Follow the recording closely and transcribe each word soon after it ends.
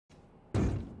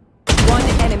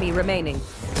enemy remaining.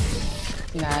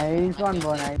 Nice one,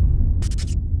 bro. Nice.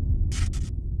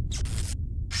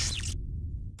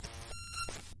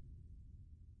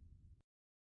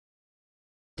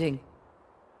 Ding.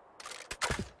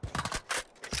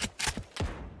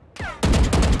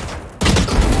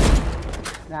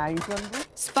 Nice one, bro.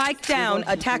 Spike down,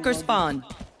 attacker spawn.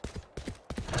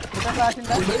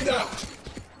 Grenade out.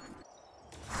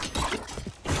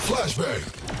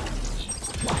 Flashbang.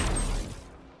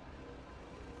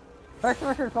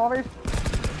 Pressure, sorry.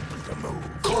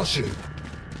 Caution.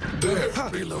 There.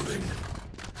 Reloading.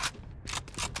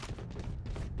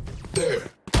 There.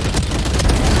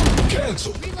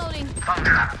 Cancel. Reloading.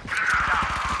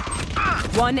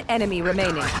 One enemy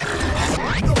remaining.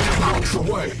 Blocks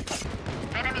away.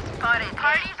 Enemy spotted.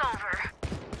 Party's over.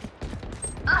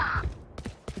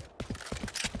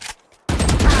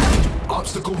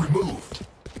 Obstacle removed.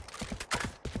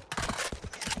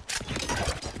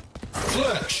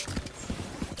 Flash.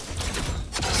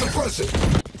 Suppress it.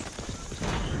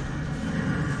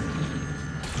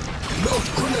 No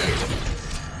grenade.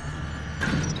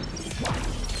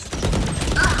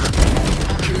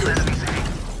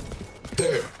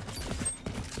 There.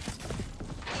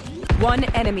 One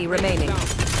enemy remaining.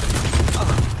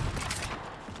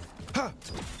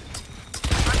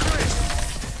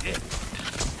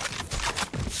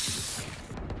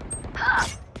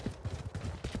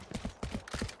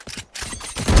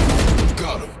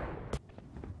 Got him.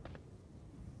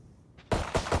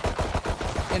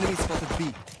 Enemy spotted B.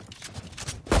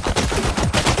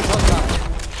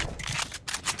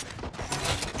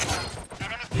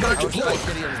 Knife deployed.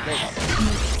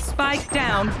 Spike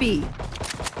down, B.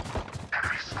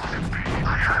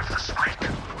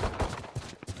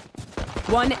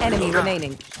 One enemy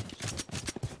remaining.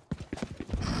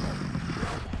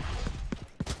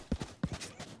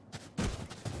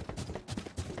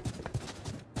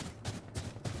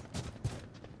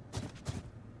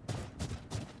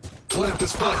 Plant the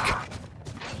spike.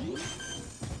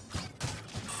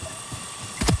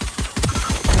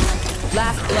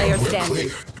 Last player We're standing. clear.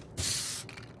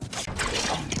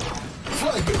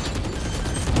 Flag it.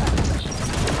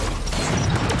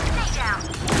 Stay down.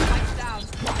 Spike's down.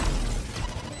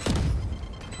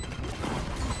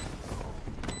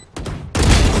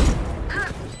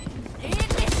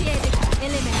 Initiated.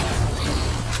 Eliminated.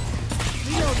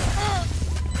 Reloading.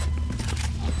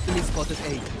 Enemy spotted A.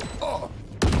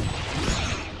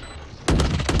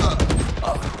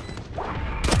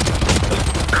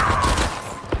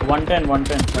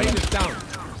 110. Brain is down.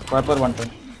 Viper 110.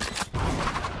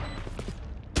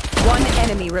 One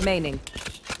enemy remaining.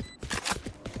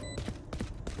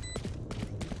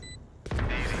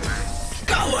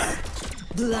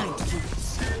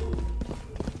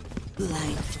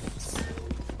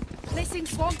 Placing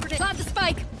swarm grenade. Plant the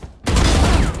spike.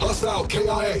 Hostile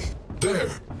KIA. There.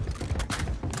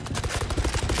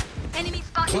 Enemy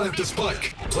spotted. Plant the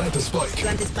spike. Plant the spike.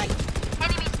 Plant the spike.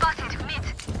 Enemy spotted. Mid.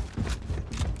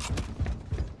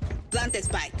 Plant the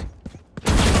spike.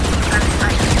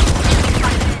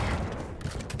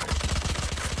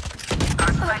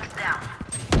 Our spike's down.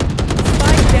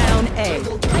 Spike down, A.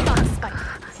 I got a spike.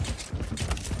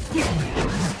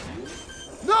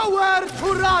 Nowhere to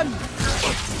run!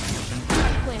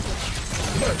 Planted.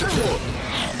 Knife deployed.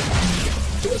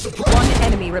 There's a One problem.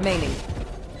 enemy remaining.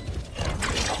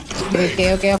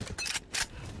 Okay.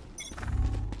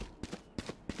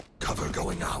 Cover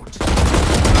going out.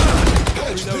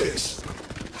 Catch this.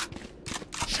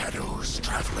 Shadows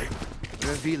traveling.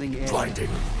 Revealing air. Blinding.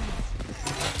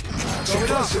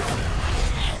 Suppress it.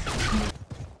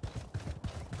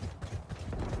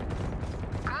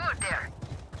 Good there.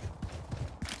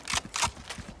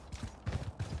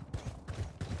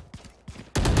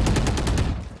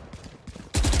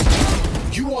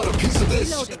 You want a piece of this?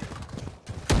 Reloading.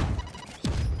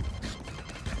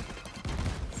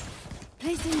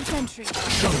 Placing sentry.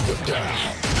 Shutting them down.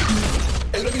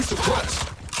 Enemy suppressed.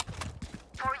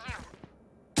 For you.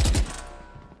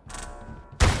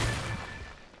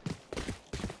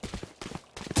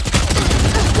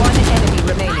 One enemy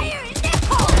remaining. Fire in the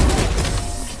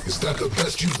hole. Is that the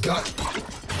best you've got?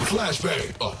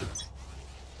 Flashbang.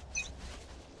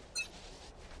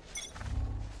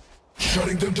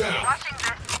 Shutting them down. Watching this.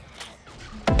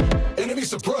 Enemy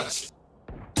suppressed.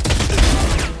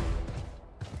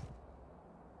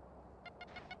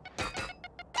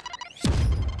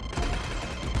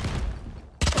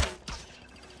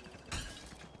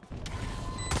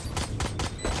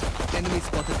 Enemy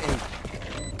spotted A.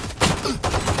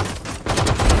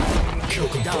 Kill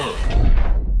confirmed.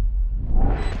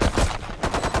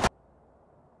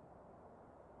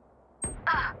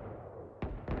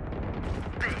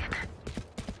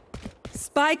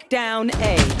 Spike down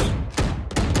A.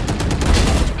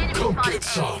 Come get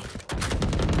some.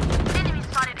 Enemy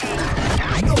spotted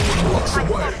A. No one walks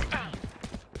away.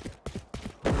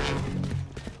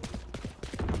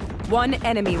 One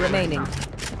enemy remaining.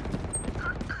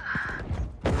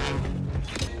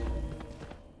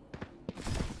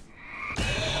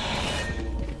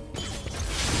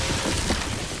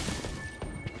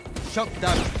 Shock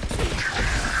down.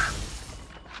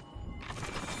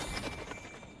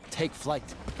 Take flight.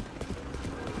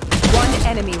 One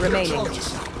enemy No remaining.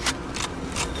 charges.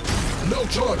 No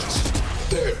charges.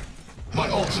 There. My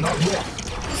ult's not wrong.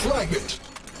 Fragment.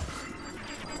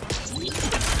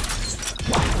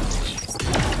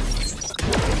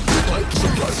 Spike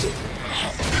suppressive.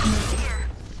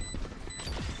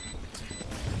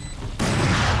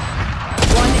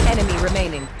 One enemy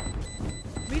remaining.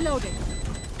 Reloading.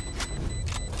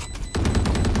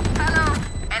 Hello.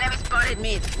 Enemy spotted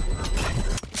mid.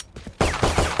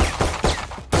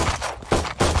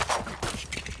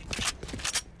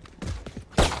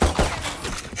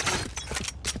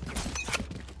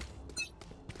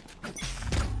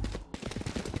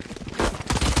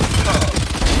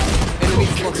 Enemy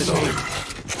Get spotted some.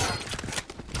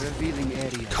 A. Revealing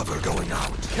area. Cover going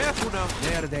out. Careful now.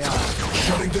 There they are.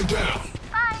 Shutting them down.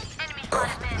 Bye. Enemy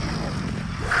spotted mid.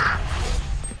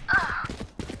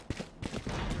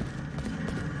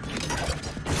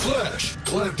 Flash.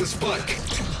 Plant the spike.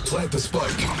 Plant the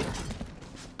spike.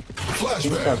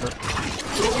 Flashbang.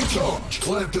 Throwing charge.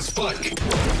 Plant the spike.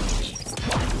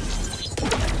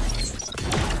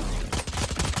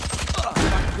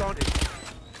 Grounded.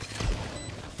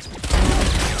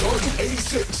 Target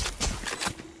 86.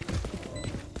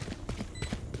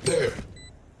 There.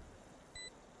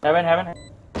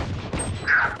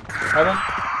 Heaven.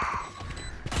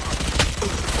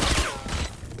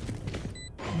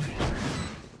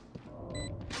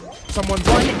 Someone's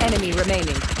One enemy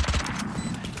remaining.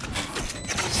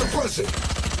 Suppress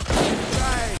it.